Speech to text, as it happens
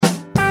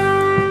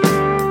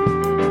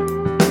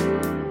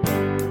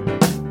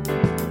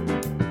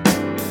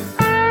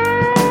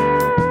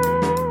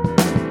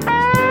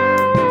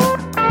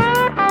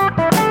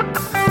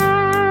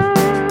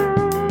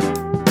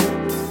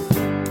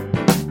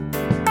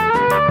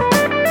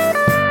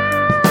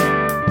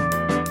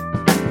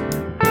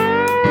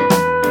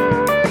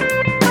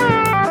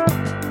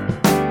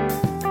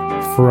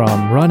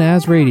From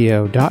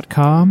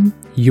runasradio.com,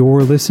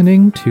 you're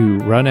listening to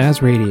Run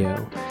As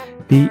Radio,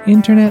 the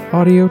internet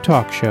audio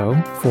talk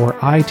show for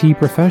IT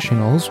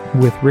professionals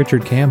with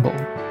Richard Campbell.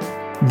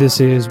 This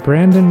is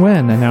Brandon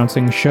Wen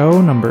announcing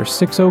show number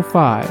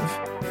 605,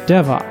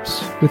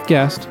 DevOps, with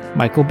guest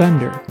Michael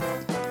Bender.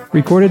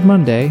 Recorded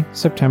Monday,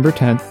 September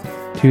 10th,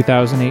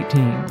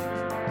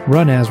 2018.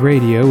 Run As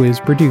Radio is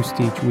produced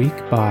each week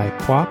by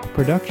PWOP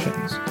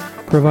Productions,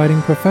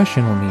 providing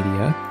professional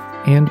media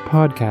and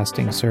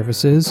podcasting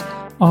services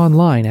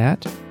online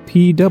at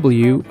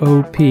pwop.com.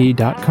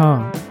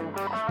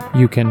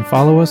 You can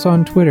follow us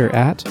on Twitter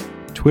at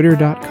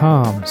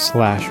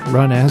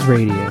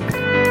twitter.com/runasradio.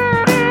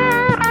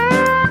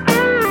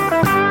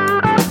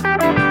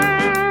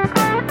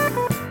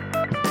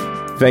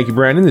 Thank you,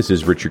 Brandon. This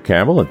is Richard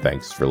Campbell, and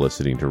thanks for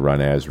listening to Run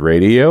As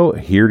Radio.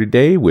 Here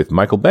today with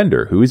Michael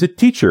Bender, who is a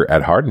teacher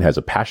at heart and has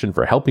a passion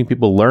for helping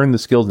people learn the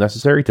skills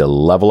necessary to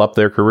level up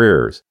their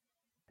careers.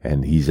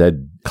 And he's a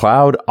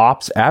cloud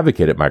ops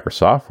advocate at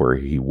Microsoft, where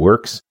he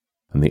works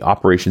in the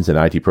operations and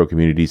IT pro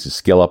communities to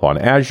scale up on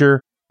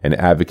Azure and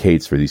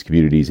advocates for these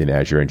communities in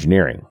Azure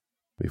engineering.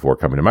 Before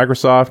coming to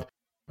Microsoft,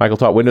 Michael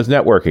taught Windows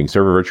networking,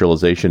 server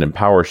virtualization, and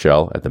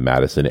PowerShell at the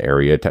Madison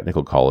Area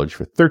Technical College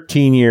for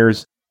 13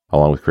 years,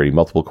 along with creating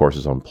multiple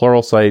courses on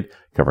Pluralsight,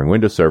 covering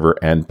Windows Server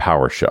and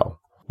PowerShell.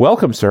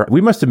 Welcome, sir.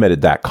 We must have met at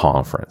that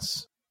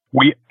conference.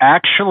 We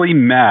actually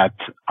met.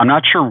 I'm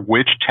not sure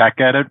which tech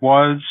ed it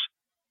was.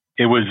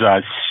 It was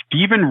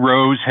Stephen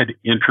Rose had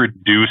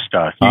introduced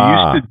us. He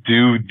used to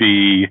do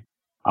the,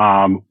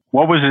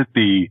 what was it?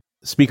 The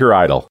Speaker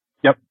Idol.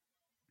 Yep.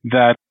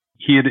 That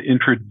he had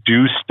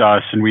introduced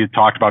us, and we had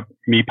talked about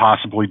me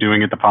possibly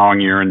doing it the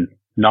following year, and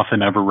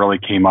nothing ever really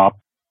came up.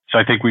 So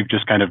I think we've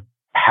just kind of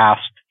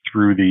passed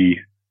through the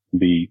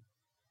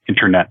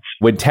internet.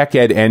 When Tech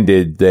Ed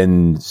ended,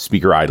 then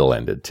Speaker Idol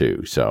ended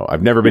too. So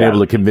I've never been able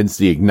to convince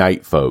the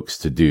Ignite folks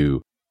to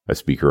do a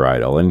Speaker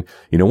Idol. And,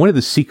 you know, one of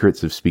the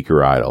secrets of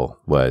Speaker Idol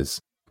was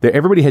that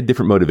everybody had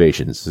different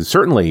motivations. So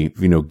certainly,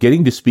 you know,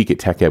 getting to speak at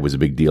Tech Ed was a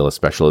big deal,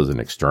 especially as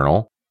an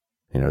external.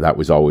 You know, that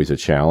was always a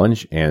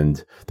challenge.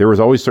 And there was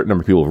always a certain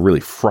number of people really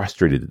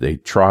frustrated that they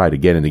tried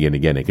again and again and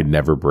again. They could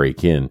never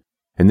break in.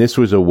 And this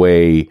was a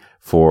way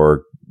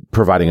for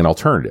providing an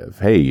alternative.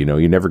 Hey, you know,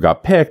 you never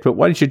got picked, but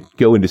why don't you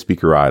go into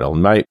Speaker Idol?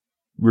 And my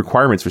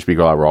requirements for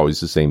Speaker Idol were always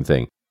the same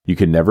thing. You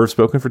can never have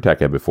spoken for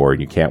Tech Ed before, and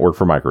you can't work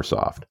for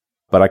Microsoft.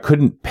 But I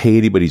couldn't pay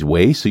anybody's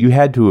way, so you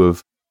had to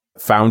have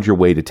found your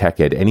way to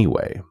Tech Ed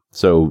anyway.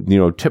 So, you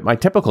know, my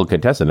typical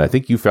contestant, I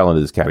think you fell into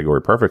this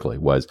category perfectly,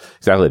 was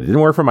exactly that. It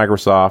didn't work for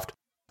Microsoft,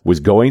 was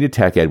going to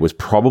Tech Ed, was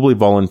probably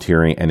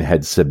volunteering, and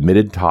had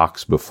submitted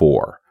talks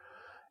before.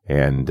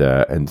 And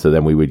so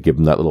then we would give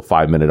them that little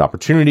 5-minute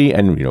opportunity.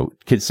 And, you know,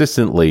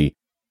 consistently,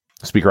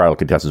 Speaker Idol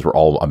contestants were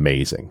all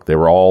amazing. They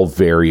were all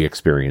very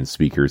experienced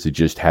speakers who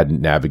just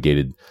hadn't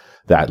navigated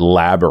that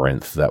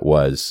labyrinth that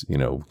was, you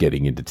know,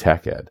 getting into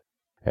Tech Ed.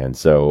 And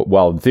so,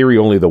 while in theory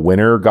only the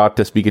winner got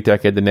to speak at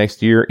Tech Ed the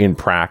next year, in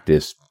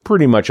practice,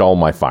 pretty much all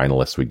my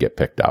finalists would get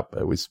picked up.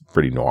 It was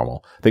pretty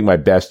normal. I think my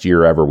best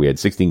year ever, we had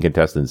 16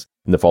 contestants.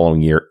 In the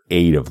following year,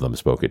 8 of them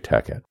spoke at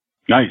Tech Ed.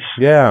 Nice.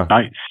 Yeah.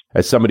 Nice.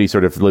 As somebody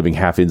sort of living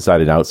half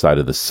inside and outside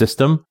of the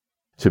system,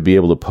 to be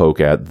able to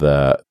poke at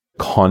the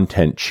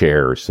content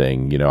chair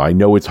saying, you know, I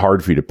know it's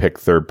hard for you to pick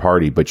third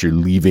party, but you're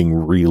leaving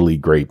really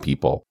great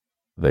people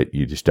that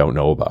you just don't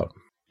know about.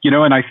 You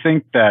know, and I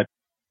think that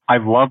I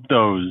love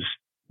those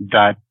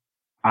that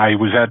I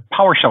was at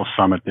PowerShell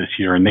Summit this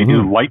year, and they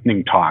do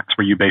lightning talks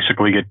where you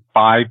basically get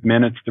 5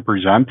 minutes to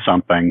present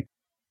something.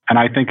 And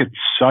I think it's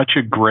such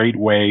a great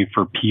way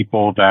for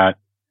people that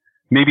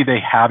maybe they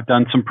have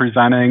done some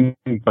presenting,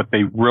 but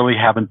they really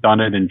haven't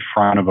done it in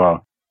front of a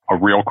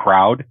real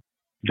crowd,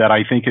 that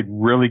I think it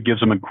really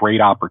gives them a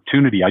great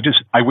opportunity. I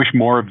wish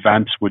more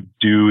events would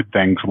do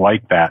things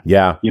like that.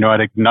 Yeah. You know, at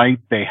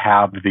Ignite, they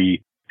have the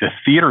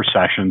theater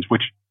sessions,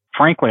 which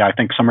frankly, I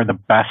think some of the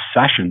best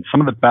sessions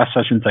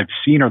I've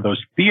seen are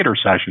those theater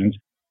sessions,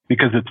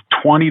 because it's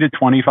 20 to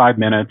 25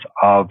 minutes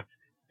of,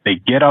 they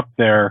get up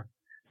there,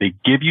 they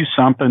give you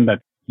something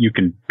that you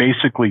can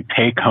basically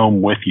take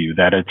home with you,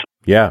 that it's,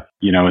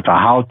 you know, it's a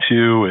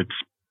how-to, it's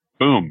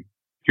boom.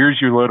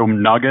 Here's your little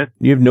nugget.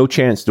 You have no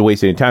chance to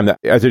waste any time.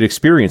 As an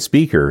experienced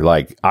speaker,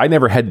 like, I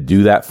never had to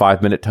do that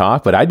 5-minute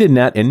talk, but I did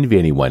not envy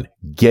anyone.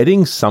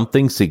 Getting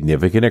something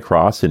significant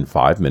across in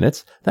 5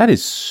 minutes, that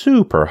is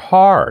super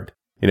hard.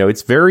 You know,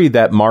 it's very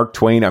that Mark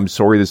Twain, I'm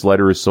sorry this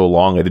letter is so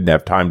long, I didn't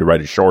have time to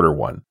write a shorter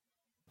one.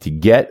 To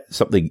get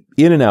something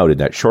in and out in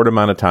that short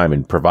amount of time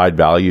and provide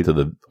value to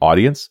the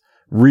audience,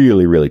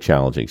 really, really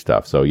challenging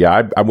stuff. So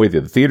yeah, I'm with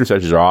you. The theater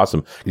sessions are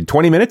awesome. In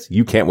 20 minutes,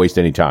 you can't waste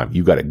any time.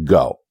 You got to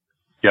go.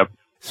 Yep.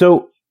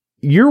 So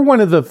you're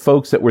one of the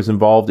folks that was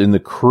involved in the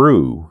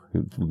crew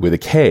with a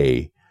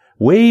K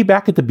way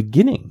back at the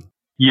beginning.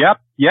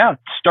 Yep. Yeah. It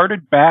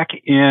started back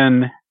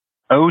in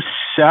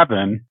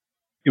 2007.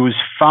 It was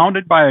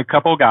founded by a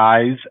couple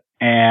guys,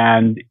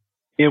 and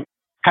it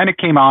kind of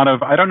came out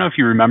of, I don't know if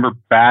you remember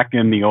back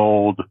in the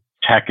old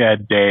Tech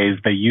Ed days,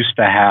 they used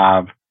to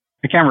have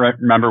I can't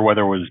remember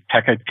whether it was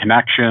Tech Ed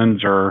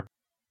Connections or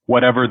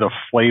whatever the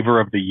flavor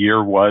of the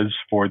year was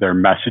for their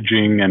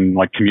messaging and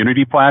like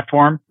community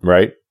platform.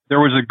 Right. There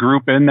was a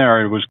group in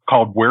there. It was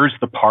called Where's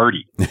the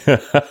Party?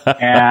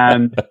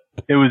 And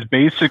it was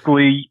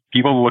basically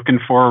people looking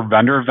for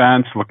vendor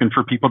events, looking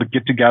for people to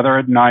get together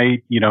at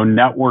night,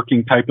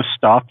 networking type of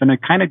stuff. And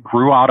it kind of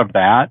grew out of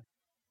that.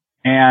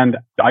 And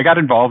I got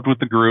involved with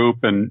the group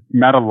and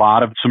met a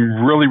lot of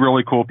some really,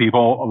 really cool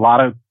people, a lot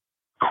of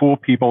cool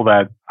people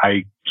that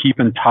I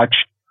keep in touch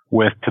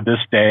with to this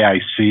day. I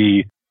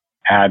see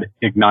at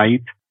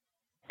Ignite,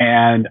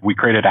 and we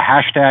created a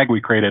hashtag.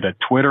 We created a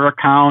Twitter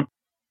account.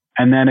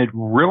 And then it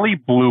really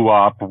blew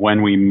up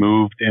when we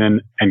moved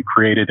in and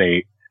created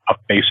a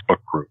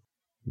Facebook group.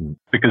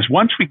 Because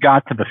once we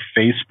got to the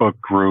Facebook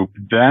group,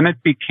 then it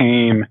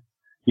became,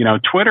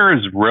 Twitter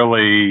is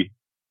really,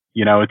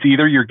 it's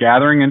either you're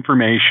gathering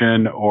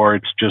information or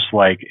it's just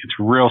like, it's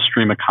real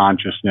stream of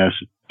consciousness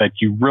that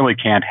you really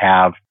can't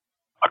have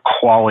a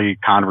quality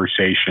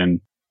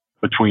conversation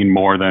between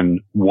more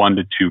than 1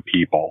 to 2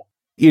 people.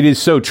 It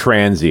is so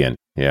transient.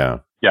 Yeah.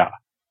 Yeah.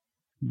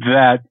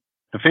 That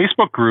the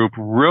Facebook group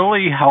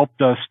really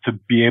helped us to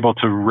be able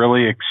to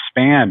really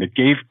expand. It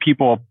gave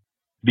people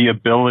the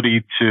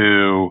ability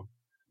to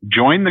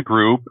join the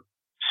group,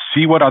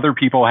 see what other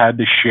people had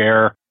to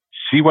share,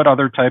 see what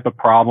other type of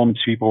problems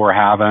people were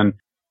having,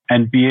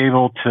 and be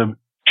able to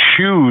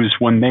choose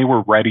when they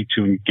were ready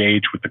to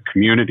engage with the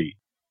community.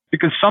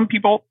 Because some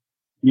people,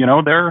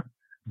 they're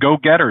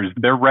go-getters.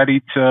 They're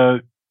ready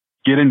to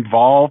get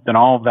involved and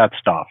all of that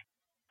stuff.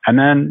 And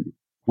then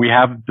we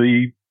have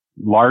the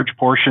large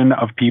portion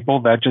of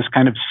people that just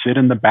kind of sit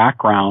in the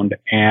background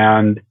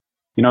and,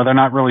 they're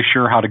not really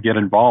sure how to get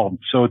involved.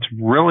 So it's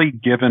really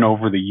given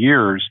over the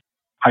years.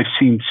 I've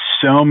seen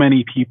so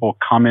many people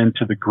come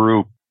into the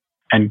group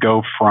and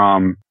go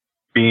from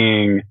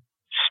being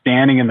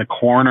standing in the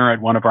corner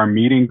at one of our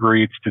meet and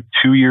greets to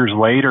 2 years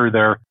later,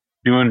 they're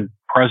doing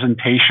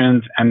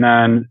presentations and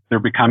then they're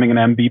becoming an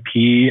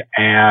MVP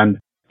and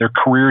their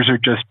careers are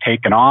just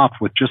taken off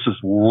with just as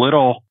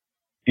little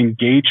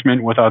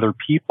engagement with other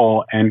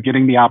people and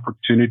getting the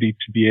opportunity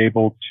to be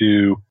able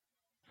to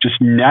just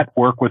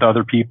network with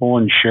other people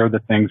and share the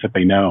things that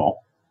they know.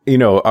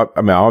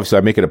 Obviously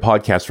I'm making a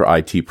podcast for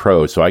IT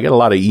Pros, so I get a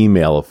lot of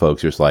email of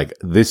folks just like,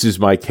 this is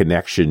my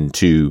connection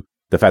to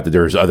the fact that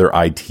there's other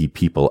IT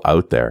people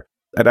out there.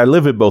 And I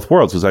live in both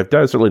worlds because I've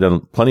certainly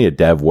done plenty of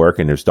dev work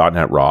and there's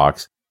 .NET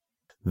Rocks.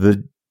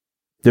 The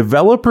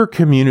developer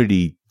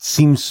community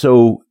seems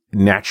so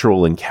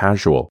natural and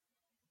casual.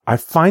 I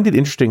find it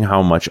interesting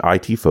how much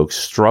IT folks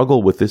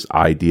struggle with this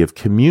idea of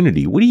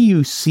community. What do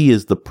you see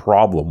as the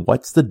problem?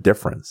 What's the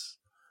difference?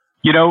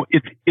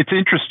 It's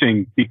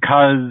interesting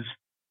because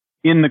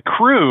in the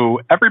crew,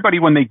 everybody,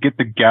 when they get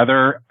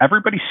together,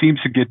 everybody seems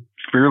to get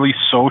fairly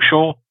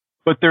social,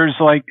 but there's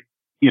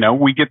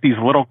we get these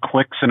little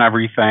cliques and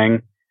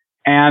everything.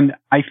 And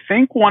I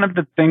think one of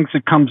the things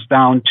that comes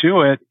down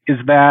to it is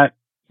that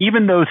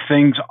even though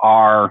things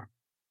are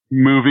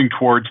moving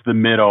towards the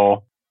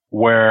middle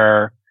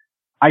where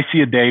I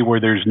see a day where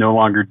there's no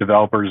longer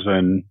developers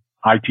and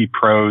IT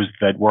pros,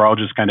 that we're all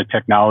just kind of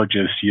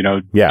technologists,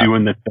 doing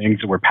the things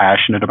that we're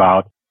passionate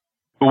about.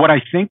 But what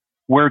I think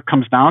where it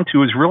comes down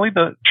to is really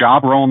the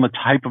job role and the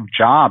type of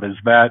job is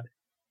that,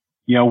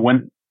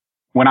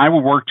 when I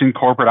worked in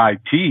corporate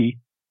IT,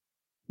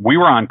 we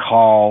were on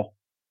call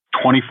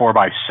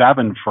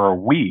 24/7 for a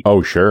week.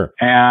 Oh, sure.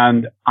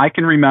 And I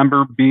can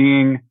remember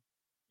being,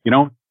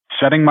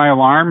 setting my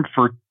alarm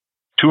for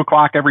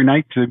 2:00 every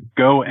night to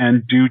go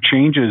and do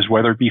changes,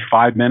 whether it be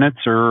 5 minutes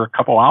or a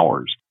couple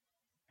hours.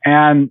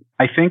 And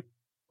I think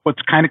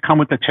what's kind of come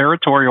with the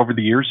territory over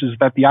the years is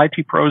that the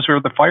IT pros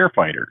are the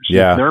firefighters.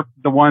 Yeah. They're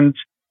the ones,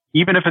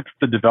 even if it's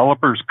the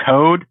developer's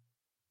code,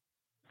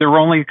 there were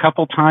only a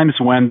couple times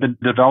when the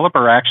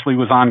developer actually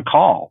was on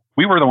call.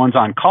 We were the ones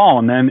on call.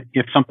 And then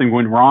if something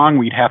went wrong,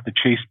 we'd have to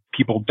chase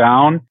people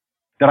down.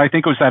 That I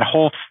think was that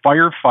whole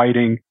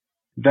firefighting,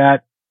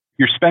 that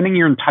you're spending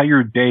your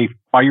entire day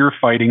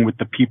firefighting with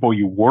the people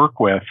you work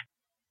with,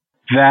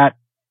 that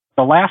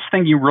the last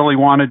thing you really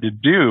wanted to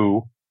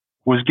do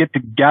was get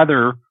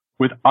together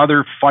with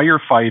other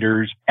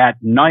firefighters at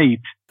night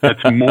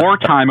that's more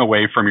time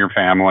away from your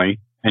family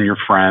and your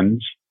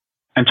friends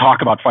and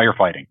talk about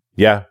firefighting.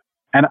 Yeah.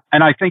 And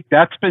I think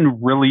that's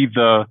been really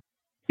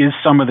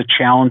some of the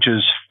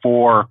challenges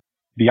for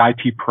the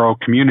IT pro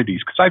communities.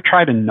 Because I've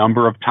tried a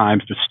number of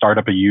times to start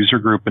up a user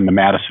group in the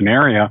Madison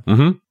area,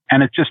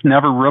 and it just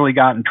never really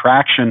gotten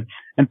traction.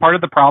 And part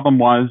of the problem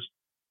was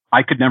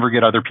I could never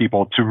get other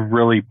people to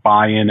really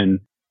buy in. And,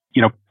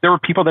 there were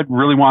people that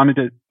really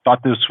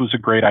thought this was a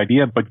great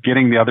idea, but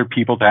getting the other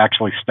people to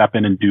actually step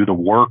in and do the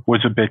work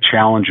was a bit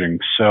challenging.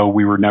 So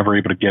we were never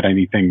able to get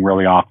anything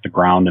really off the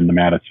ground in the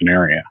Madison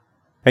area.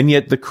 And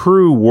yet the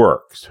crew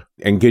works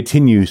and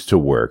continues to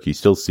work. You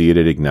still see it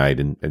at Ignite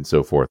and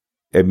so forth.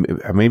 And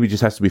maybe it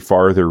just has to be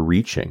farther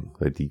reaching,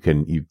 that you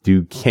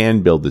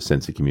can build the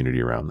sense of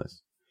community around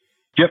this.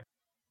 Yep.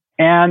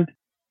 And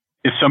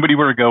if somebody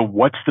were to go,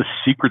 what's the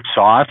secret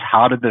sauce?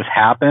 How did this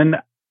happen?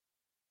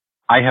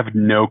 I have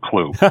no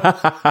clue.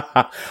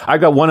 I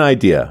got one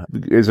idea.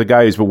 As a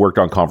guy who's been worked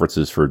on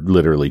conferences for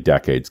literally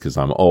decades because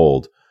I'm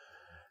old,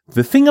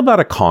 the thing about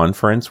a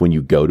conference, when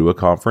you go to a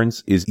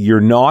conference, is you're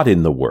not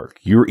in the work.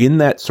 You're in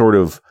that sort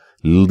of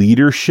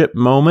leadership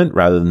moment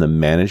rather than the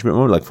management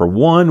moment. Like for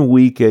 1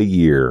 week a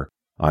year,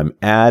 I'm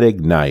at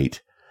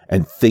Ignite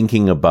and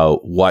thinking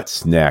about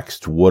what's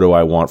next. What do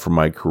I want for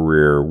my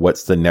career?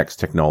 What's the next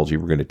technology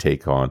we're going to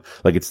take on?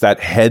 Like it's that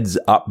heads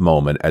up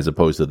moment as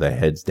opposed to the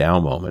heads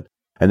down moment.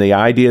 And the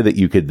idea that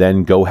you could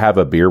then go have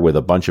a beer with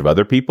a bunch of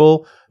other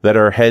people that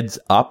are heads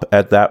up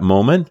at that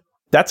moment,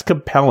 that's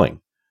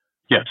compelling.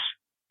 Yes.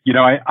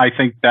 I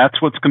think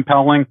that's what's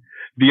compelling.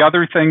 The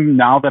other thing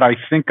now that I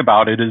think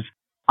about it is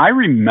I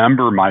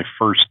remember my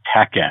first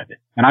tech ed.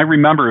 And I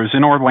remember it was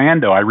in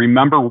Orlando. I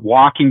remember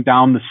walking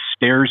down the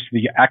stairs to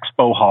the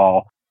expo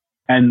hall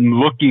and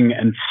looking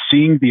and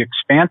seeing the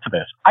expanse of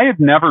this. I had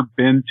never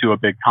been to a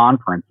big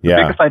conference. The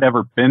biggest I'd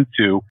ever been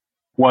to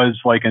was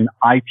like an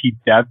IT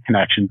dev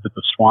connections at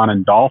the Swan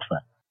and Dolphin.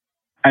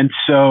 And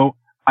so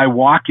I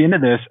walk into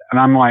this and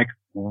I'm like,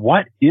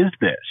 what is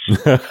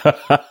this?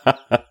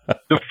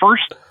 The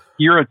first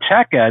year of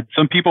tech ed,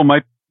 some people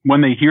might,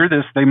 when they hear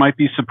this, they might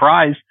be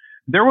surprised.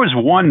 There was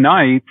one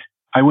night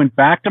I went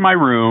back to my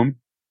room.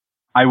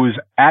 I was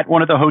at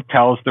one of the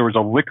hotels. There was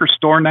a liquor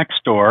store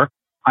next door.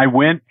 I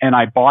went and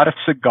I bought a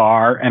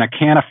cigar and a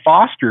can of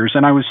Foster's,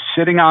 and I was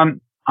sitting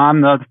on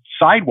the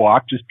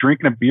sidewalk just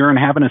drinking a beer and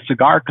having a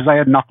cigar because I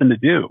had nothing to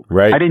do.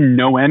 Right. I didn't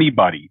know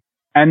anybody.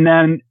 And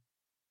then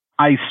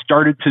I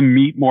started to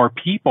meet more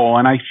people.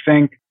 And I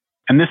think,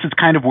 and this is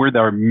kind of where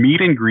the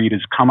meet and greet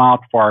has come out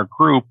for our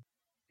group,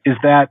 is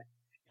that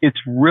it's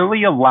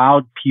really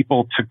allowed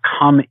people to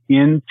come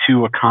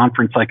into a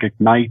conference like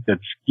Ignite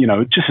that's,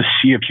 just a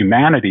sea of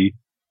humanity.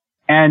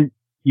 And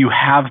you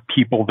have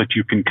people that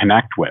you can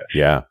connect with.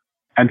 Yeah.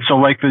 And so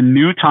like the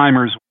new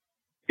timers,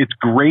 it's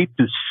great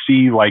to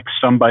see like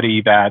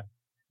somebody that,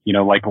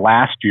 like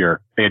last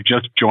year, they had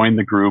just joined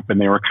the group and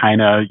they were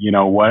kind of,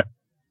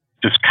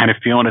 just kind of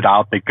feeling it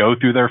out. They go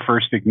through their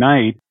first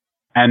Ignite.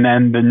 And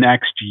then the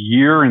next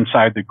year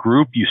inside the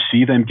group, you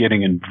see them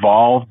getting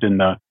involved in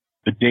the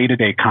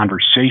day-to-day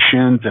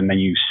conversations. And then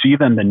you see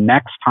them the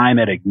next time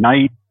at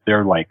Ignite,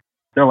 they're like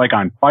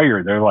on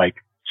fire. They're like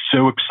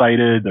so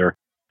excited. They're,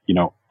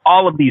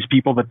 all of these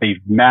people that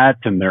they've met,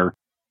 and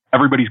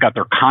everybody's got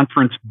their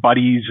conference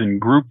buddies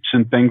and groups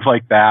and things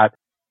like that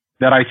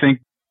I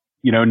think,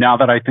 now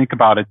that I think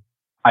about it,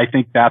 I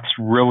think that's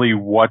really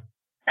what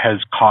has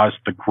caused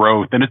the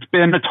growth. And it's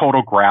been a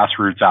total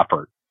grassroots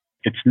effort.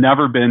 It's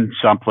never been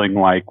something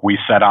like we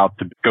set out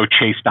to go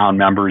chase down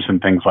members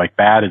and things like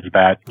that. Is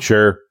that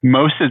sure?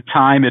 Most of the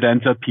time it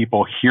ends up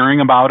people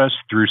hearing about us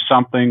through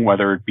something,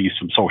 whether it be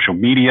some social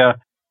media,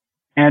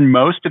 and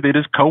most of it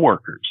is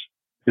coworkers.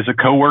 Is a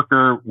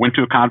coworker went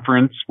to a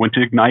conference, went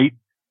to Ignite,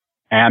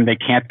 and they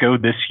can't go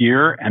this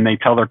year, and they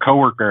tell their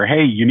coworker,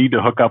 hey, you need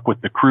to hook up with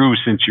the crew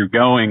since you're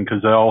going,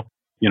 because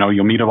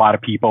you'll meet a lot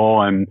of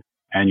people and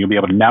you'll be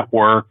able to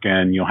network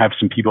and you'll have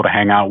some people to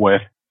hang out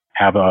with,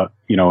 have a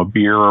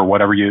beer or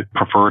whatever you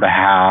prefer to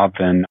have,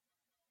 and,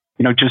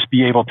 just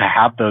be able to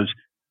have those,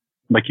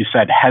 like you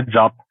said, heads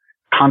up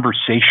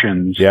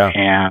conversations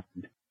and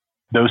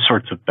those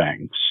sorts of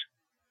things.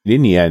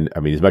 In the end, I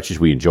mean, as much as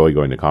we enjoy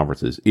going to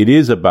conferences, it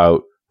is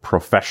about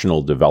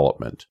professional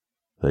development.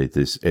 Like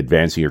this,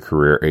 advancing your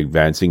career,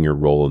 advancing your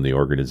role in the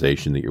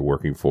organization that you're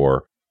working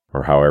for,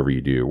 or however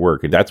you do your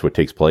work. And that's what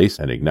takes place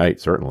at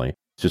Ignite, certainly.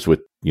 It's just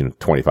with,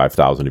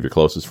 25,000 of your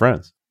closest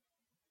friends.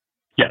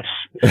 Yes.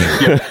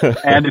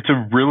 And it's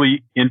a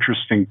really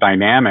interesting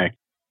dynamic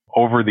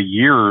over the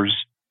years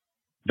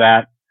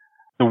that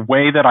the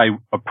way that I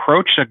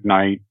approach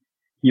Ignite,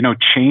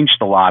 changed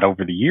a lot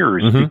over the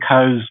years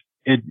because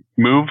it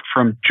moved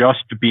from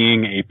just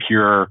being a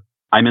pure,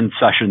 I'm in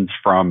sessions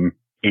from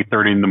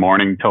 8:30 in the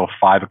morning till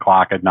 5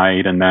 o'clock at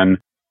night, and then,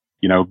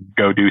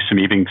 go do some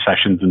evening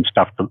sessions and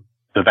stuff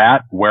to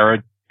that, where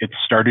it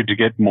started to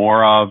get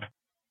more of,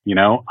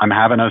 I'm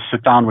having a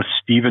sit down with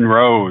Stephen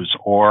Rose,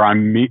 or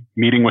I'm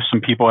meeting with some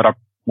people at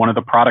one of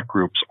the product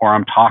groups, or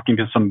I'm talking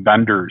to some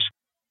vendors.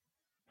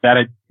 That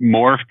it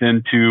morphed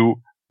into,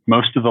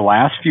 most of the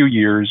last few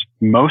years,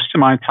 most of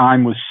my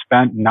time was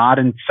spent not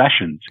in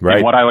sessions,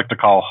 in what I like to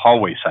call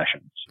hallway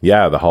sessions.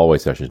 Yeah, the hallway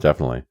sessions,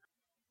 definitely.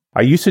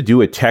 I used to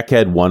do a Tech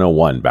Ed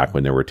 101 back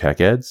when there were Tech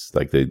Eds,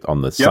 like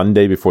on the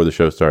Sunday before the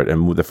show started.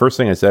 And the first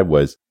thing I said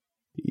was,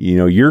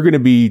 you're going to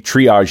be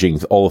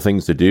triaging all the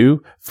things to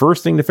do.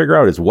 First thing to figure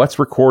out is what's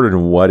recorded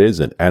and what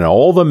isn't. And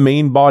all the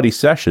main body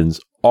sessions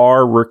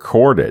are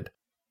recorded.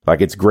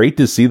 Like, it's great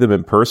to see them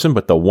in person,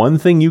 but the one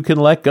thing you can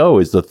let go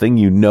is the thing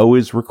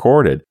is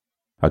recorded.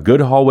 A good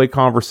hallway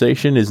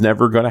conversation is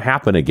never going to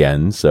happen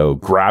again. So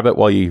grab it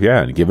while you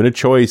can. Give it a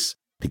choice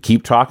to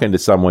keep talking to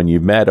someone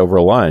you've met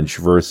over lunch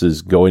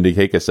versus going to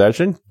take a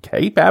session.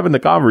 Keep having the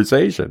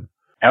conversation.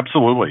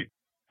 Absolutely.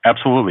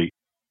 Absolutely.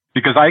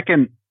 Because I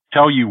can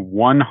tell you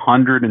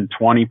 120%,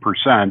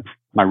 and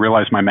I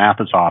realize my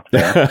math is off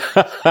there,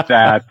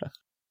 that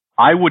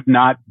I would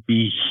not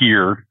be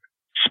here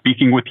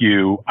speaking with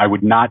you. I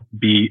would not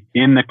be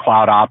in the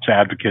cloud ops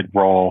advocate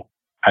role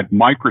at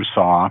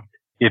Microsoft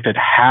if it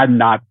had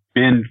not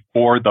been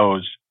for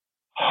those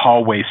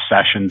hallway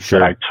sessions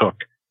that I took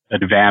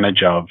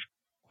advantage of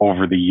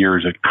over the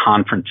years at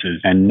conferences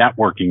and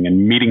networking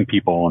and meeting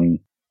people and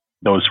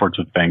those sorts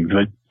of things.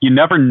 That you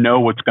never know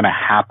what's going to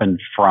happen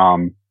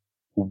from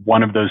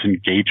one of those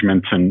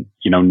engagements and,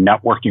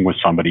 networking with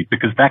somebody,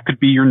 because that could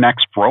be your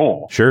next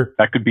role. Sure.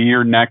 That could be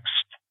your next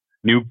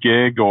new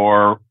gig,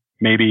 or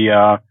maybe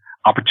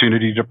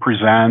opportunity to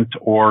present,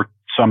 or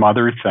some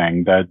other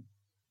thing that,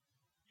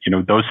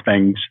 those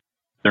things,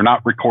 they're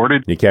not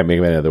recorded. You can't make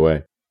them any other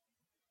way.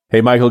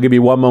 Hey, Michael, give me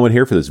one moment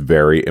here for this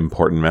very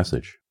important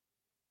message.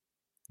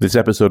 This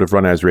episode of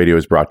Run As Radio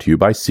is brought to you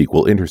by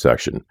SQL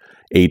Intersection.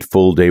 8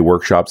 full-day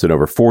workshops and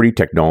over 40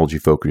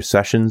 technology-focused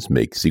sessions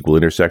make SQL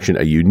Intersection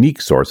a unique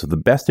source of the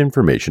best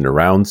information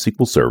around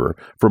SQL Server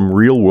from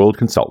real-world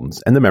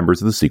consultants and the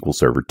members of the SQL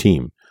Server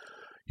team.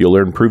 You'll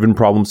learn proven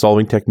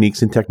problem-solving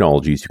techniques and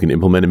technologies you can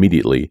implement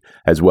immediately,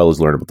 as well as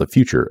learn about the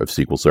future of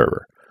SQL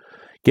Server.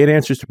 Get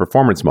answers to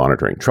performance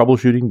monitoring,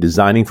 troubleshooting,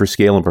 designing for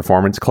scale and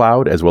performance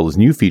cloud, as well as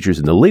new features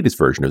in the latest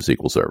version of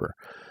SQL Server.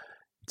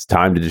 It's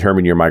time to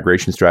determine your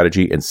migration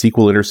strategy, and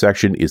SQL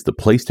Intersection is the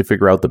place to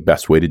figure out the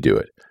best way to do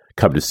it.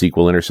 Come to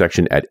SQL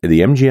Intersection at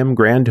the MGM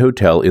Grand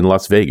Hotel in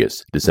Las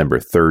Vegas, December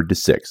 3rd to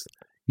 6th.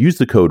 Use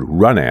the code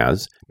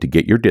RUNAS to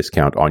get your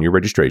discount on your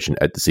registration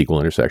at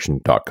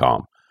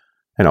theSQLintersection.com.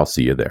 And I'll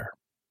see you there.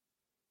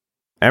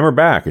 And we're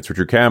back. It's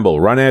Richard Campbell,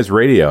 Run As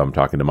Radio. I'm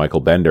talking to Michael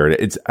Bender.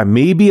 It's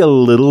maybe a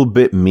little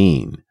bit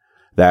mean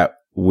that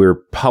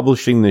we're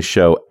publishing this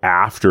show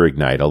after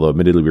Ignite, although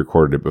admittedly we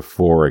recorded it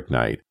before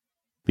Ignite,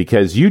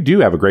 because you do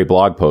have a great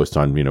blog post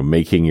on,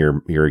 making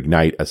your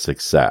Ignite a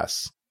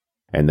success.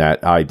 And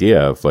that idea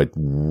of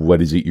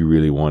what is it you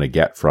really want to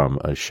get from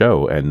a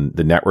show, and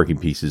the networking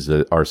pieces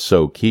are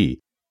so key.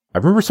 I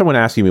remember someone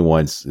asking me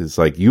once, it's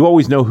like, you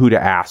always know who to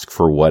ask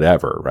for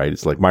whatever, right?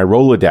 It's like my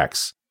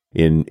Rolodex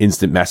in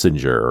Instant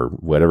Messenger or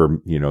whatever,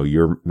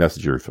 your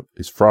messenger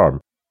is from,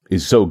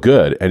 is so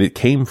good. And it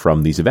came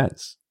from these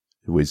events.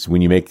 It was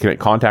when you make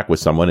contact with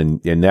someone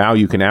and now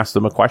you can ask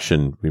them a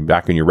question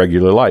back in your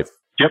regular life.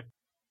 Yep.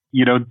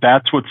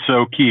 That's what's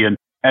so key. And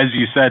as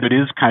you said, it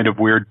is kind of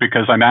weird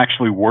because I'm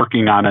actually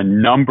working on a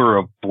number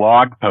of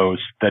blog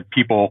posts that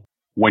people,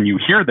 when you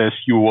hear this,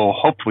 you will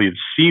hopefully have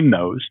seen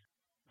those,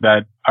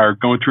 that are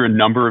going through a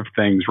number of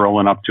things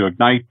rolling up to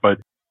Ignite. But,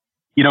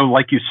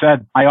 like you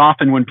said, I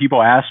often, when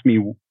people ask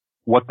me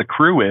what the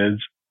crew is,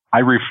 I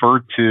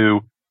refer to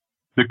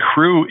the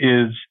crew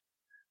is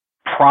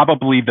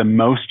probably the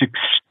most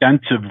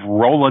extensive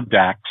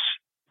Rolodex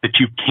that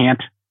you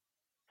can't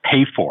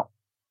pay for.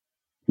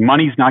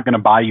 Money's not going to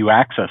buy you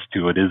access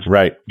to it. Is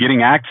right.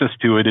 Getting access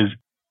to it is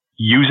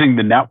using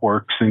the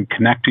networks and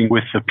connecting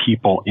with the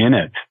people in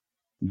it.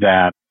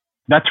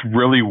 That's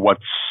really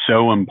what's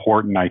so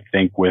important, I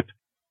think, with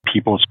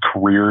people's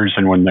careers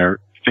and when they're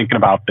thinking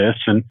about this.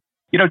 And,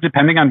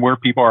 depending on where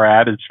people are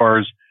at as far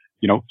as,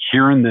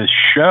 hearing this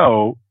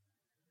show,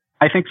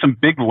 I think some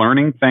big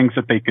learning things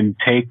that they can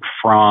take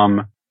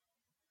from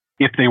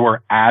if they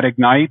were at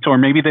Ignite, or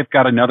maybe they've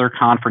got another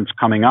conference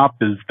coming up,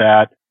 is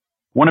that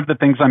one of the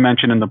things I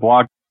mentioned in the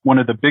blog, one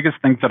of the biggest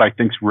things that I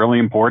think is really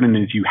important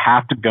is you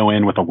have to go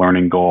in with a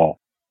learning goal.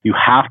 You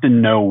have to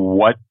know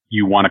what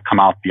you want to come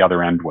out the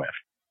other end with.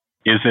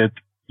 Is it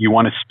you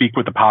want to speak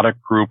with the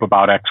product group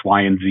about X,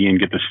 Y, and Z and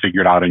get this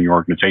figured out in your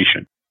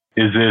organization?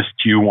 Is this,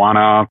 do you want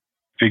to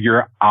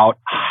figure out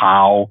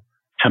how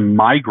to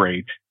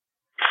migrate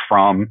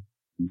from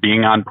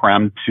being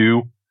on-prem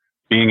to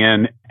being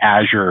in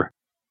Azure?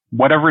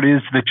 Whatever it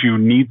is that you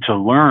need to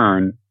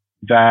learn,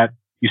 that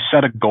you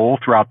set a goal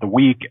throughout the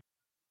week.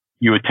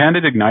 You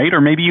attended Ignite,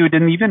 or maybe you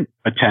didn't even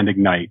attend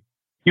Ignite.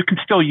 You can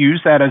still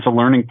use that as a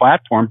learning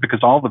platform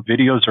because all the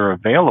videos are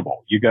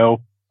available. You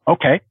go,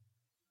 okay,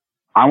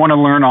 I want to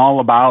learn all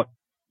about,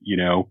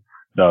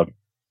 the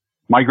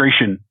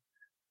migration.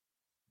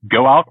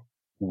 Go out,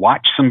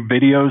 watch some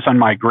videos on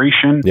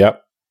migration.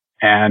 Yep.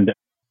 And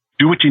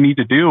do what you need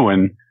to do.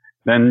 And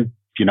then,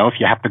 if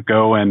you have to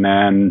go and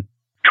then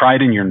try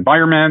it in your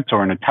environment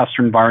or in a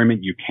tester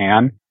environment, you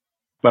can.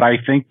 But I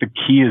think the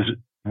key is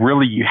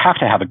really you have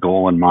to have a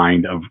goal in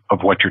mind of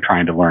what you're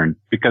trying to learn.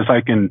 Because I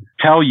can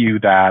tell you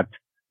that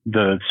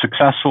the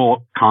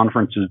successful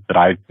conferences that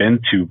I've been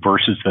to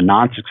versus the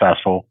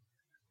non-successful,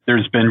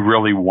 there's been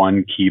really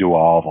one key to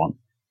all of them.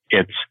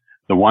 It's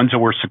the ones that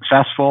were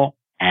successful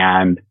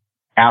and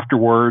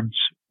afterwards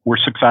were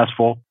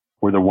successful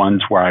were the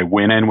ones where I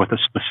went in with a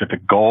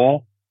specific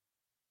goal.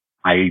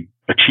 I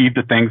achieved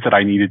the things that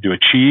I needed to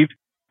achieve.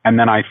 And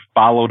then I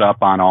followed up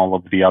on all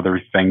of the other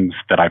things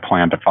that I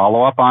planned to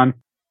follow up on.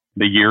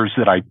 The years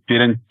that I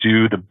didn't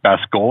do the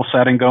best goal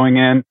setting going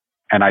in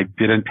and I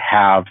didn't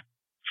have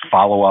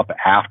follow up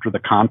after the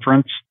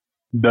conference,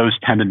 those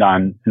tended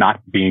on not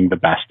being the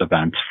best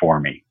events for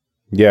me.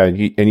 Yeah. And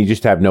you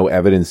just have no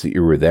evidence that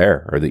you were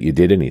there or that you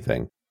did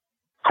anything.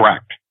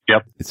 Correct.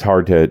 Yep. It's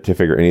hard to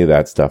figure any of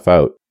that stuff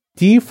out.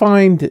 Do you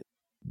find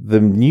the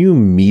new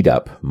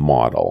meetup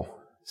model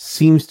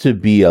seems to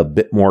be a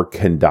bit more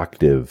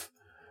conductive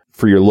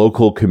for your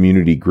local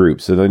community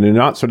groups. So they're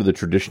not sort of the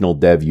traditional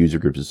dev user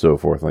groups and so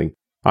forth. Like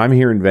I'm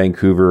here in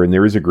Vancouver, and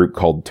there is a group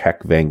called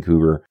Tech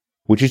Vancouver,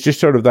 which is just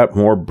sort of that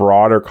more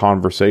broader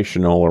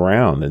conversational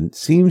around, and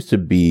seems to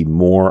be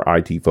more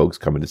IT folks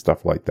coming to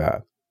stuff like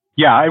that.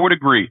 Yeah, I would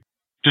agree.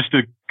 Just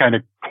to kind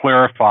of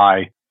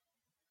clarify,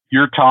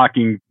 you're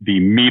talking the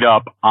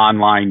meetup,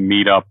 online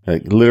meetup.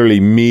 Like literally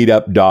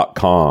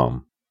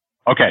meetup.com.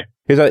 Okay.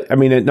 Because I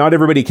mean, not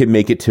everybody can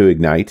make it to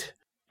Ignite.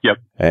 Yep.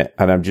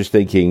 And I'm just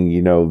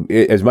thinking,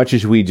 as much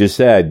as we just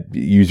said,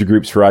 user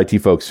groups for IT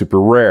folks,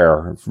 super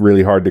rare. It's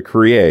really hard to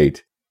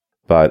create.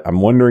 But I'm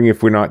wondering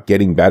if we're not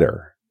getting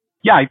better.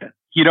 Yeah,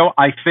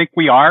 I think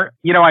we are.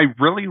 I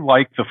really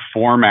like the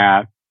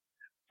format,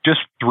 just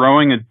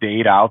throwing a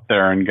date out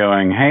there and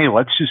going, hey,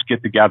 let's just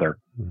get together.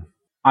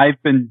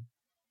 I've been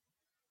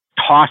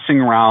tossing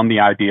around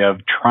the idea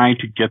of trying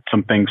to get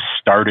some things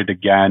started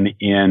again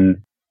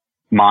in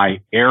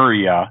my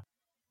area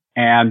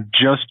and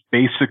just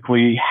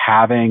basically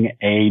having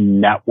a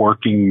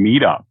networking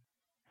meetup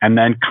and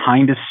then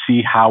kind of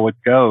see how it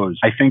goes.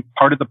 I think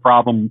part of the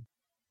problem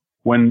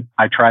when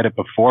I tried it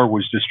before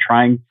was just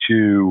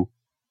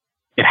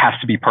it has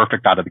to be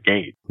perfect out of the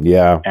gate.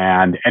 Yeah.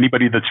 And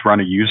anybody that's run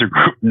a user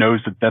group knows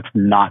that that's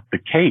not the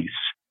case.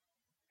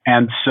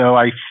 And so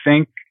I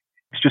think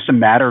it's just a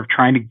matter of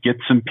trying to get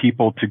some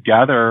people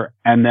together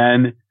and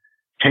then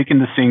taking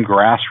the same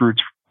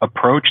grassroots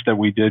approach that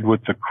we did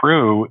with the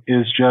crew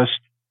is just,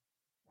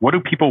 what do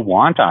people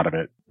want out of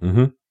it?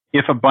 Mm-hmm.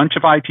 If a bunch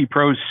of IT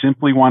pros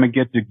simply want to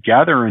get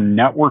together and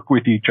network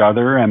with each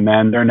other, and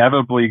then they're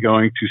inevitably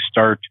going to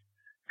start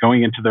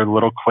going into their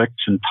little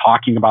cliques and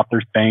talking about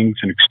their things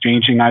and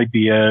exchanging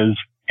ideas.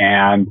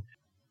 And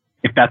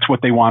if that's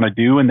what they want to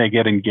do and they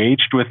get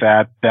engaged with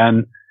that,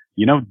 then,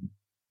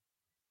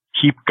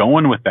 keep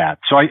going with that.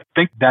 So I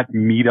think that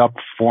meetup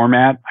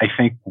format,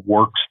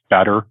 works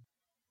better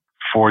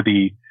for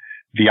the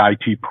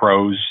IT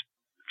pros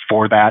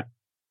for that.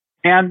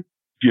 And,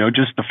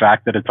 just the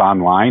fact that it's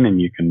online and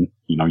you can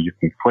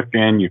click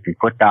in, you can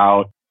click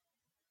out,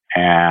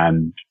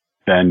 and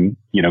then,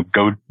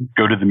 go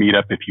to the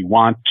meetup if you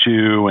want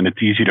to. And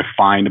it's easy to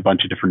find a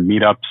bunch of different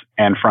meetups.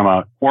 And from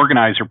an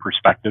organizer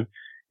perspective,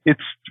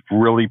 it's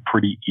really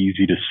pretty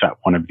easy to set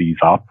one of these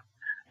up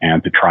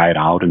and to try it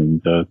out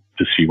and to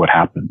see what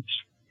happens.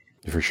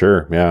 For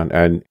sure. Yeah.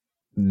 And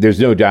there's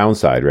no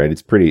downside, right?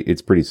 It's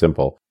pretty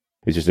simple.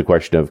 It's just a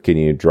question of, can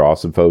you draw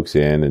some folks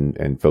in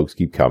and folks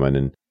keep coming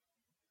and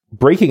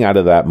breaking out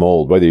of that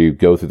mold, whether you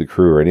go through the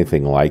crew or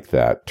anything like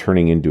that,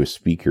 turning into a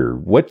speaker.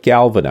 What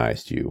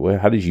galvanized you?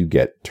 How did you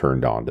get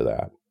turned on to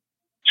that?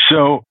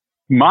 So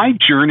my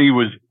journey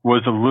was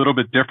a little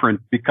bit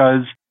different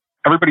because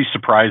everybody's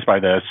surprised by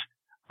this.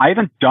 I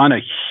haven't done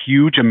a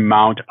huge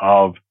amount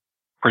of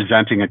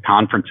presenting at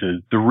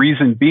conferences. The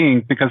reason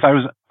being because I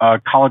was a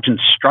college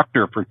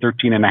instructor for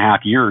 13 and a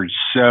half years.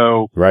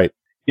 So right.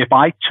 If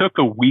I took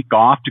a week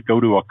off to go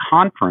to a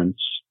conference,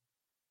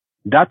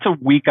 that's a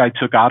week I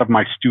took out of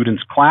my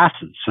students'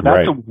 classes. So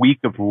that's a week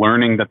of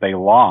learning that they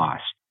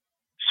lost.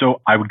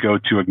 So I would go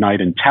to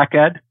Ignite and Tech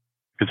Ed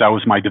because that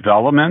was my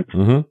development.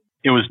 Mm-hmm.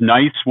 It was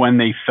nice when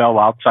they fell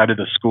outside of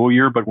the school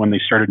year, but when they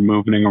started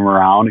moving them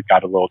around, it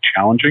got a little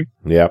challenging.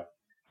 Yep.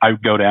 I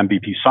would go to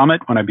MVP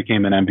Summit when I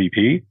became an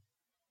MVP.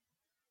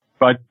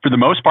 But for the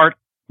most part,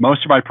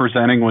 most of my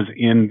presenting was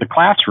in the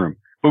classroom.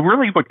 But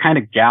really what kind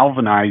of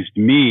galvanized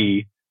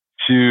me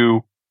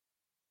to,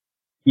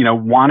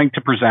 wanting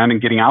to present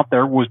and getting out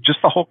there was just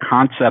the whole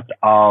concept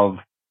of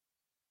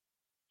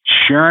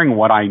sharing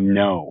what I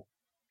know.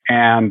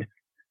 And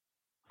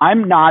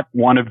I'm not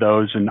one of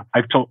those, and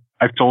I've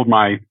told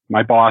my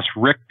boss,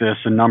 Rick, this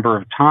a number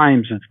of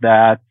times, is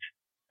that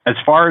as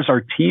far as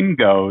our team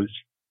goes,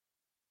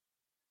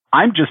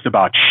 I'm just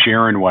about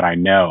sharing what I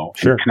know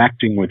Sure. and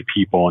connecting with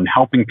people and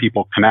helping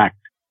people connect.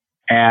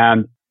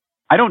 And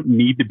I don't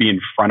need to be in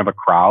front of a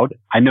crowd.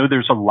 I know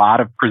there's a lot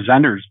of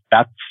presenters.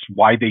 That's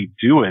why they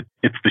do it.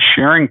 It's the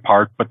sharing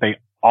part, but they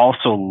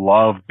also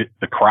love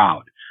the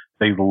crowd.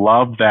 They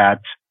love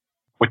that,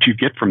 what you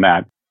get from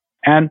that.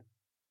 And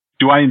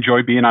do I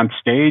enjoy being on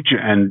stage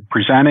and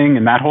presenting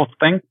and that whole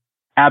thing?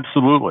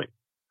 Absolutely.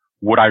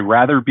 Would I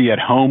rather be at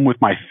home with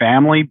my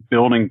family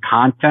building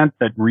content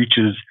that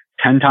reaches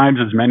 10 times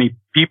as many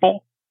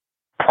people?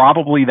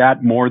 Probably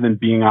that more than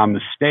being on the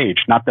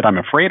stage. Not that I'm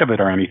afraid of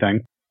it or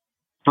anything.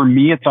 For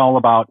me, it's all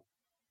about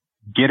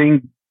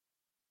getting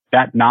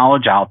that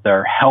knowledge out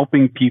there,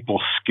 helping people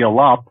skill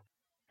up.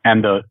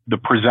 And the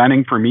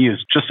presenting for me is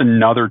just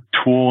another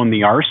tool in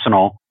the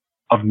arsenal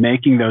of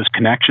making those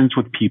connections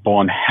with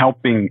people and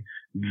helping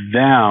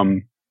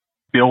them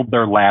build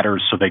their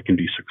ladders so they can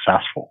be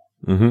successful.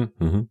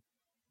 Mm-hmm, mm-hmm.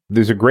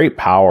 There's a great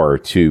power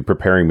to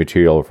preparing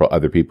material for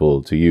other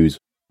people to use,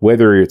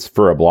 whether it's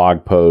for a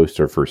blog post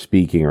or for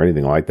speaking or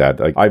anything like that.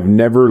 Like, I've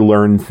never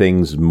learned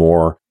things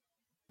more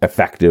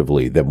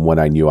effectively than when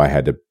I knew I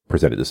had to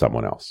present it to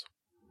someone else.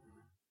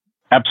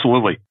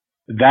 Absolutely.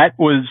 That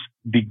was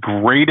the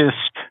greatest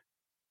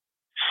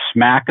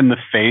smack in the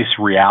face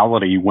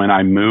reality when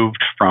I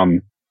moved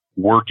from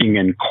working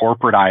in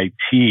corporate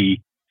IT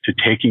to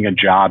taking a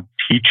job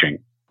teaching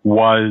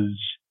was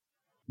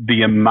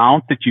the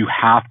amount that you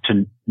have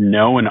to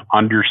know and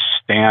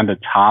understand a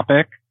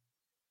topic,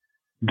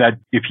 that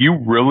if you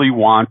really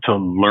want to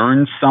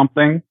learn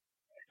something,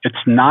 it's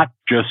not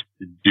just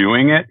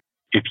doing it.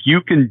 If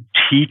you can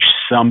teach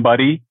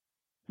somebody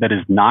that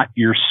is not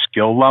your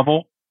skill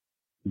level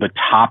the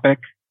topic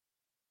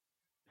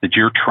that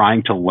you're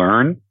trying to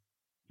learn,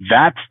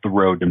 that's the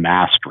road to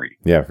mastery.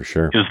 Yeah, for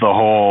sure. Is the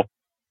whole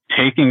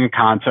taking a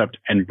concept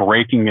and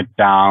breaking it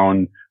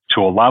down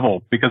to a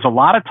level. Because a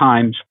lot of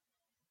times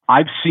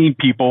I've seen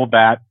people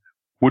that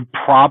would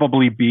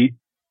probably be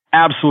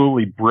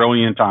absolutely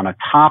brilliant on a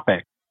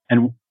topic,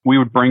 and we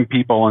would bring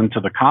people into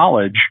the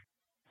college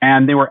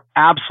and they were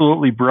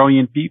absolutely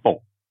brilliant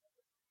people.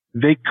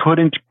 They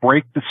couldn't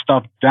break the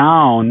stuff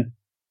down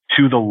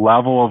to the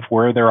level of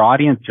where their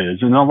audience is.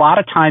 And a lot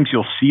of times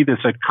you'll see this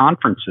at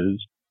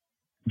conferences,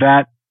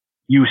 that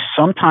you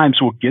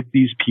sometimes will get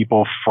these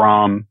people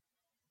from,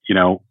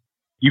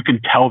 you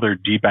can tell they're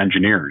deep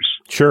engineers.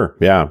 Sure.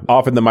 Yeah.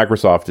 Often the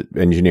Microsoft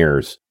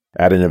engineers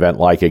at an event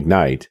like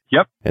Ignite.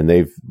 Yep. And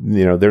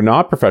they're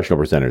not professional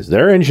presenters.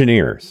 They're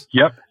engineers.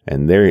 Yep.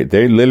 And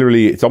they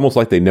literally, it's almost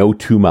like they know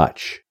too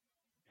much.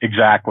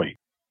 Exactly.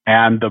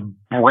 And the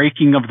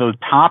breaking of those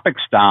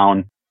topics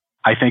down,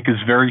 I think, is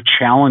very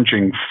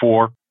challenging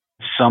for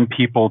some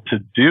people to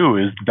do,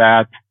 is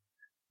that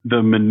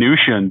the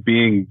minutia and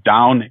being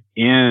down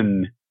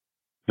in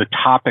the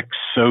topic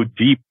so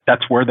deep,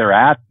 that's where they're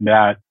at,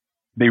 that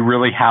they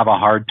really have a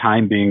hard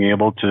time being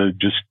able to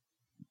just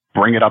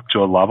bring it up to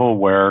a level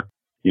where,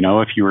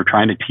 if you were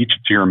trying to teach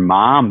it to your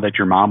mom, that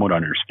your mom would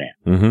understand.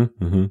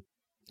 Mm-hmm, mm-hmm.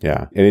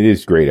 Yeah. And it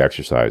is great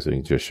exercise.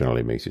 It just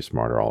generally makes you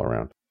smarter all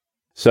around.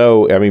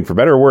 So, for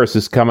better or worse,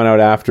 this is coming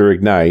out after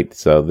Ignite.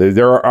 So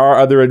there are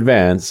other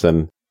events,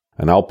 and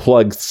I'll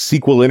plug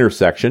Sequel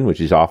Intersection, which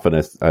is often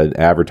an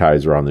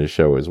advertiser on this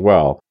show as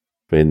well,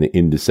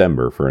 in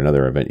December for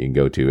another event you can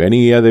go to.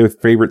 Any other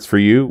favorites for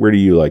you? Where do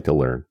you like to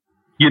learn?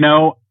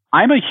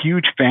 I'm a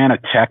huge fan of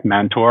Tech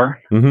Mentor.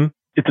 Mm-hmm.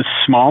 It's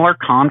a smaller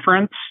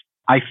conference.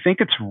 I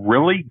think it's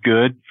really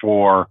good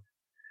for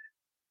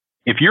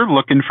if you're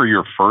looking for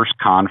your first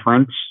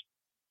conference,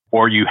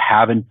 or you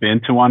haven't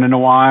been to one in a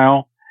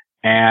while,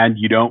 and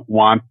you don't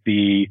want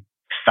the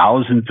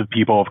thousands of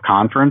people of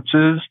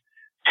conferences.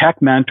 Tech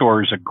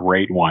Mentor is a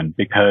great one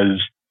because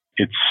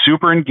it's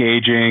super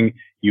engaging.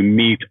 You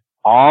meet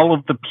all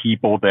of the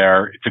people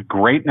there. It's a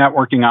great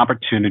networking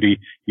opportunity.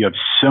 You have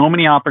so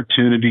many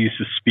opportunities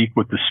to speak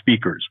with the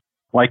speakers.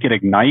 Like at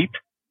Ignite.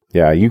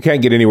 Yeah, you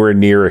can't get anywhere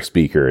near a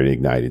speaker at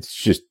Ignite.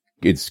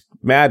 It's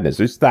madness.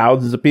 There's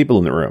thousands of people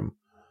in the room.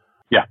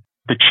 Yeah.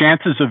 The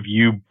chances of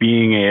you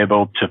being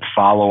able to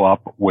follow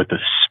up with a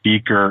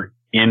speaker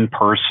in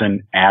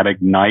person at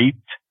Ignite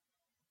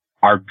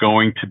are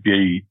going to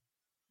be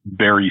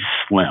very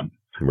slim.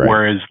 Right.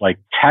 Whereas like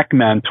Tech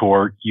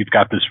Mentor, you've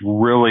got this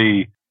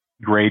really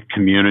great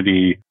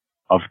community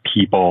of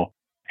people,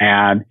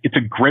 and it's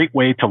a great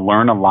way to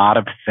learn a lot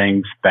of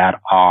things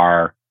that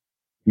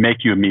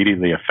make you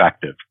immediately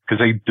effective, because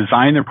they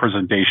design their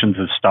presentations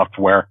as stuff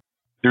where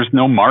there's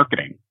no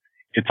marketing.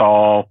 It's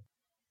all,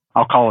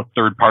 I'll call it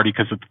third party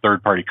because it's a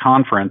third party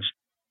conference,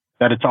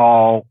 that it's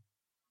all,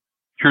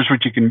 here's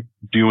what you can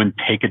do and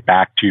take it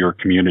back to your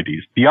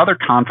communities. The other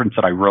conference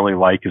that I really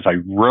like is I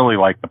really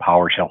like the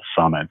PowerShell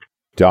Summit.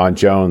 Don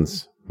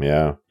Jones.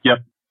 Yeah. Yep.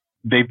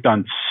 They've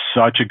done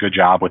such a good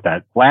job with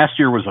that. Last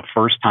year was the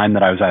first time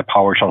that I was at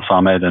PowerShell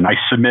Summit, and I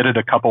submitted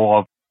a couple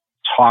of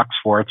talks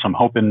for it. So I'm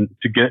hoping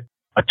to get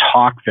a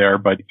talk there.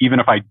 But even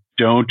if I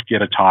don't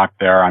get a talk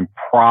there, I'm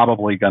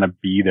probably going to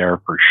be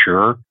there for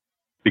sure,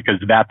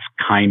 because that's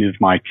kind of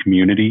my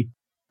community.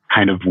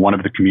 Kind of one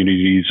of the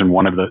communities and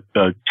one of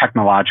the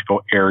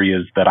technological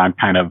areas that I'm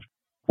kind of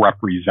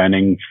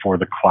representing for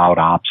the cloud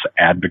ops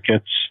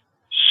advocates.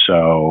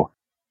 So,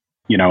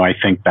 I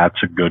think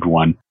that's a good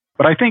one.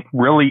 But I think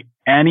really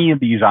any of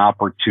these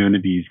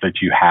opportunities that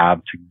you have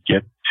to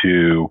get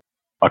to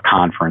a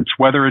conference,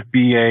 whether it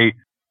be a,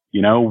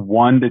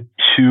 1 to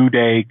 2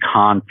 day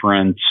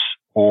conference,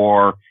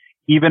 or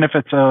even if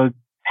it's a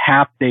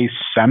half day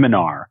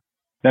seminar,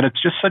 that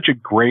it's just such a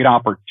great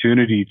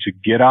opportunity to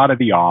get out of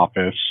the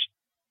office,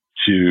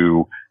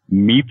 to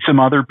meet some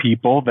other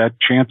people that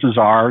chances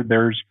are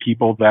there's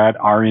people that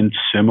are in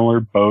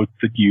similar boats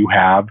that you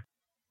have.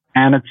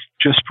 And it's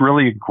just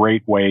really a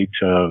great way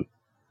to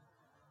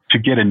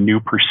get a new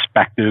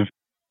perspective.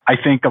 I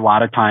think a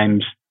lot of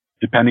times,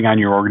 depending on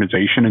your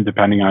organization and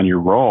depending on your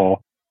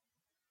role,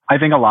 I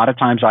think a lot of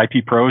times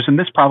IT pros, and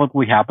this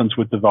probably happens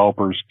with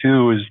developers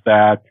too, is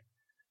that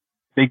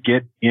they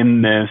get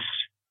in this,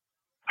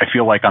 I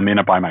feel like I'm in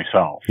it by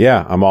myself.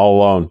 Yeah, I'm all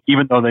alone.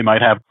 Even though they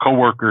might have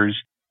coworkers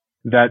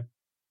that,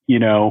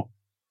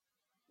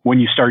 when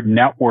you start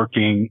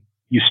networking,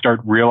 you start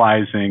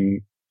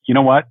realizing, you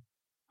know what?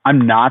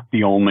 I'm not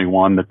the only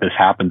one that this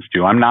happens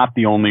to. I'm not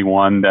the only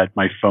one that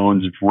my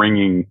phone's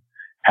ringing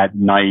at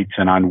night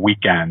and on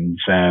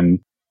weekends. And,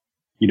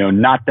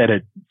 not that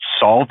it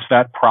solves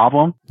that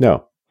problem.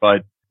 No.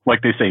 But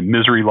like they say,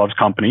 misery loves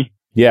company.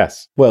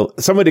 Yes. Well,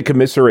 someone to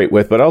commiserate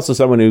with, but also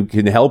someone who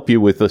can help you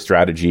with the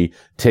strategy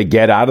to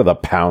get out of the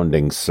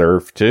pounding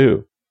surf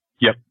too.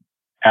 Yep.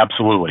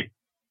 Absolutely.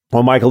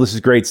 Well, Michael, this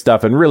is great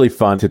stuff and really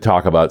fun to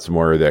talk about some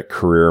more of that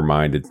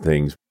career-minded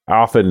things.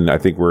 Often, I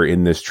think we're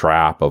in this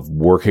trap of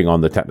working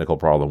on the technical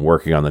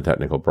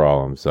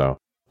problem. So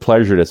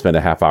pleasure to spend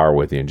a half hour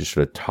with you and just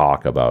sort of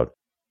talk about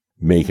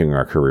making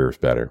our careers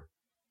better.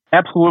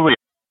 Absolutely.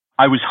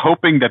 I was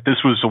hoping that this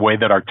was the way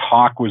that our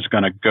talk was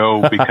going to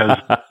go because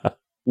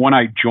when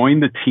I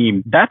joined the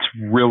team, that's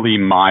really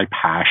my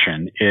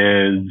passion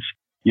is,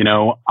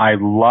 I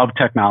love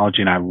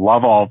technology and I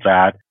love all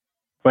that.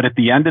 But at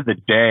the end of the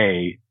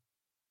day,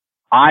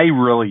 I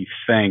really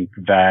think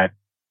that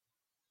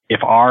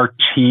if our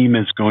team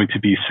is going to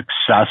be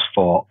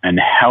successful in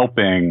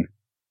helping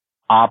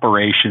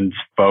operations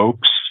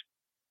folks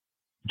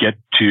get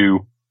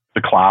to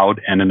the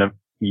cloud and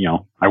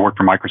I work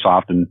for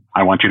Microsoft and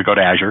I want you to go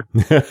to Azure,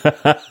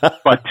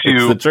 but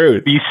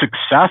to be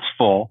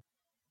successful,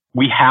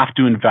 we have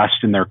to invest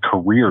in their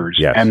careers.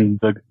 Yes. And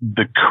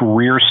the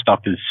career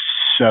stuff is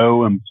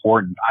so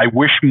important. I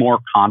wish more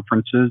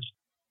conferences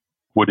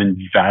would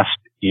invest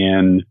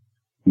in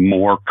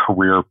more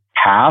career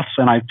paths.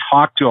 And I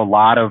talk to a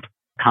lot of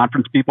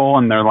conference people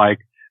and they're like,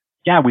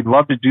 yeah, we'd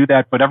love to do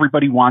that, but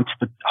everybody wants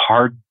the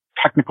hard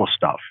technical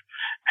stuff.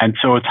 And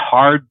so it's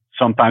hard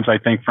sometimes, I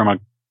think, from a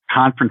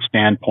conference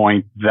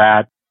standpoint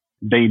that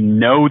they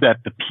know that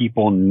the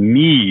people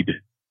need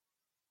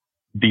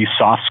these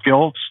soft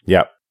skills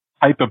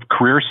type of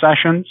career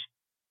sessions.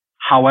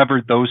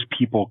 However, those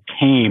people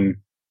came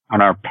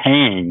and are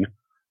paying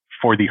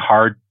for the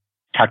hard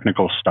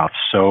technical stuff.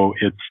 So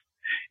it's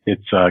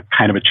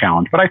kind of a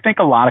challenge. But I think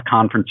a lot of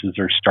conferences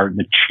are starting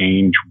to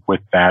change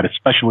with that,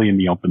 especially in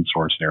the open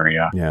source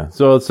area. Yeah.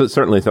 So it's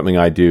certainly something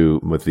I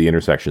do with the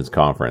Intersections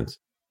conference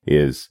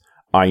is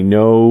I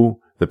know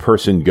the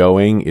person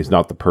going is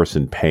not the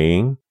person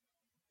paying.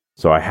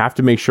 So I have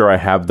to make sure I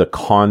have the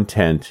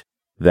content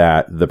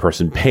that the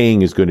person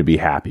paying is going to be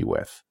happy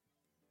with.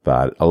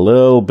 But a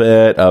little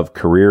bit of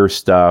career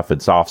stuff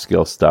and soft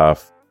skill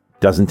stuff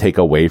doesn't take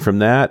away from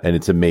that. And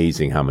it's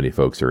amazing how many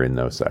folks are in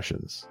those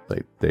sessions.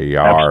 They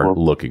are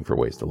Absolutely. looking for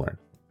ways to learn.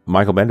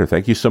 Michael Bender,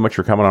 thank you so much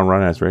for coming on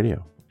Run As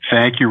Radio.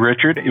 Thank you,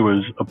 Richard. It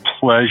was a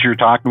pleasure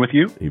talking with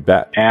you. You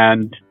bet.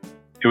 And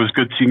it was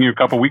good seeing you a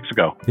couple weeks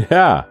ago.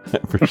 Yeah,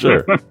 for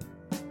sure.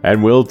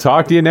 And we'll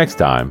talk to you next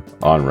time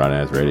on Run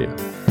As Radio.